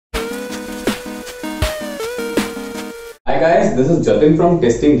guys, this is Jatin from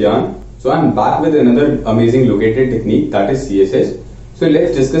Testing Gyan. So I'm back with another amazing located technique, that is CSS. So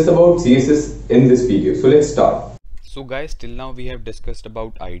let's discuss about CSS in this video. So let's start. So guys, till now we have discussed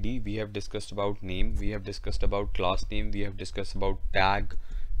about ID, we have discussed about name, we have discussed about class name, we have discussed about tag,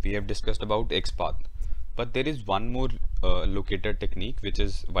 we have discussed about XPath. But there is one more locator technique which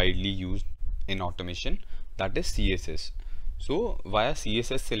is widely used in automation, that is CSS. So via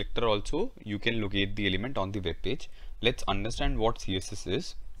CSS Selector also you can locate the element on the web page. Let's understand what CSS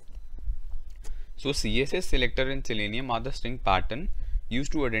is. So CSS Selector and Selenium are the string pattern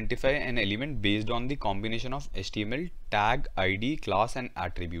used to identify an element based on the combination of HTML, tag, ID, class and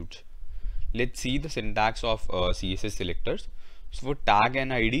attributes. Let's see the syntax of CSS selectors. So for tag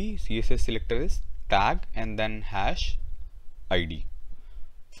and ID, CSS selector is tag and then hash ID.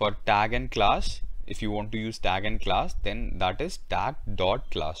 For tag and class, if you want to use tag and class, then that is tag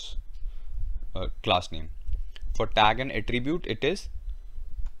dot class, class name. For tag and attribute, it is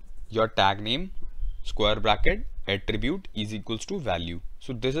your tag name square bracket attribute is equals to value.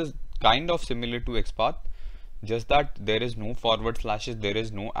 So this is kind of similar to XPath, just that there is no forward slashes, there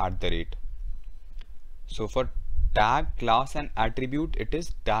is no @. So for tag, class and attribute, it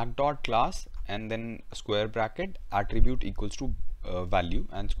is tag dot class and then square bracket attribute equals to value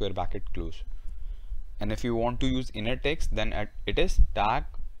and square bracket close. And if you want to use inner text, then it is tag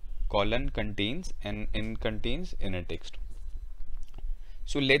colon contains and in contains inner text.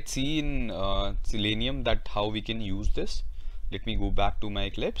 So let's see in Selenium that how we can use this. Let me go back to my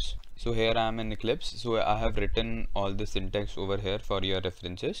Eclipse. So here I am in Eclipse. So I have written all the syntax over here for your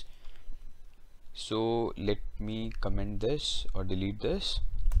references. So let me comment this or delete this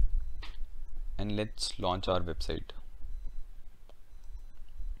and let's launch our website.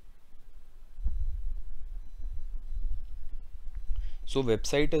 So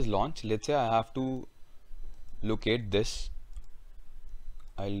website is launched. Let's say I have to locate this.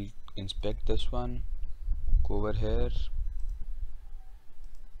 I'll inspect this one, go over here.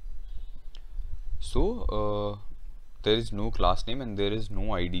 So there is no class name and there is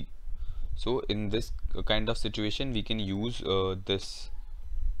no ID. So in this kind of situation we can use this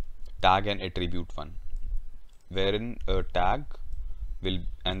tag and attribute one, wherein tag will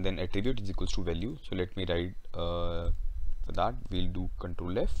and then attribute is equals to value. So let me write for that we'll do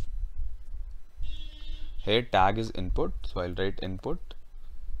Control F. Here tag is input, so I'll write input.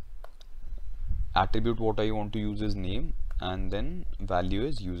 Attribute what I want to use is name and then value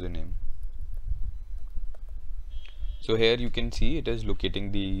is username. So here you can see it is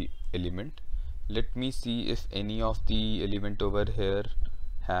locating the element. Let me see if any of the element over here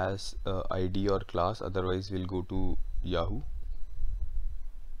has ID or class, otherwise we'll go to Yahoo.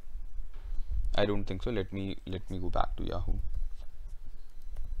 I don't think so. Let me go back to Yahoo.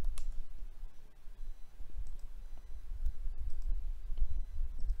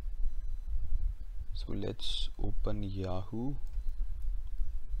 So let's open Yahoo.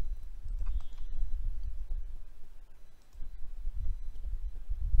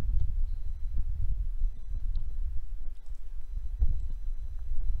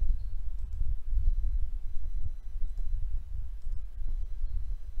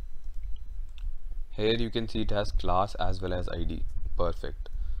 Here you can see it has class as well as ID. Perfect.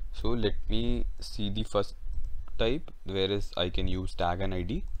 So let me see the first type, whereas I can use tag and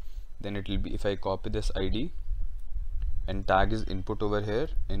ID. Then it will be, if I copy this ID and tag is input over here,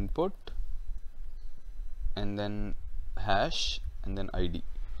 input and then hash and then ID.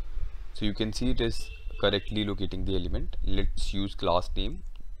 So you can see it is correctly locating the element. Let's use class name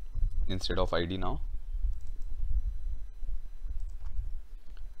instead of ID now.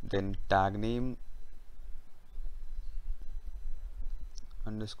 Then tag name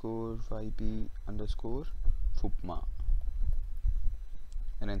underscore yp underscore fupma,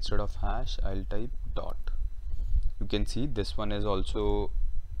 and instead of hash I'll type dot. You can see this one is also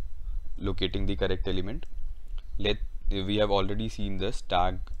locating the correct element. We have already seen this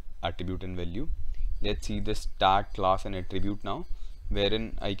tag, attribute and value. Let's see this tag, class and attribute now,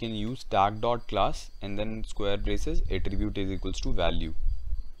 wherein I can use tag dot class and then square braces attribute is equals to value.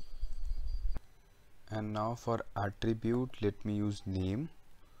 And now for attribute, let me use name.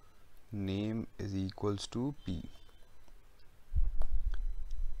 Name is equals to p.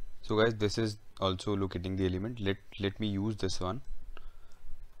 So guys, this is also locating the element. Let me use this one.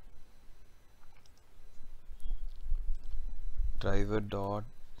 Driver dot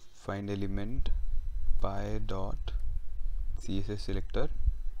find element by dot CSS selector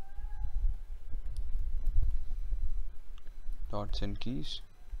dot send keys.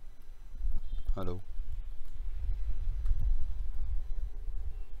 Hello.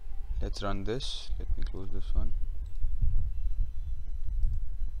 Let's run this. Let me close this one.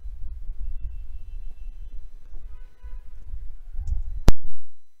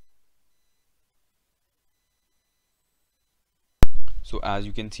 So as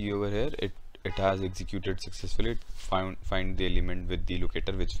you can see over here, it has executed successfully. It find the element with the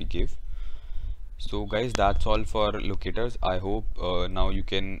locator which we gave. So guys, that's all for locators. I hope now you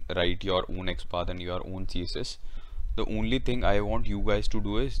can write your own XPath and your own CSS. The only thing I want you guys to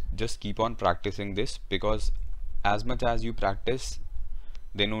do is just keep on practicing this, because as much as you practice,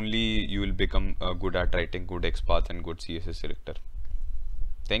 then only you will become good at writing good XPath and good CSS selector.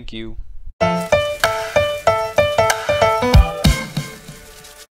 Thank you.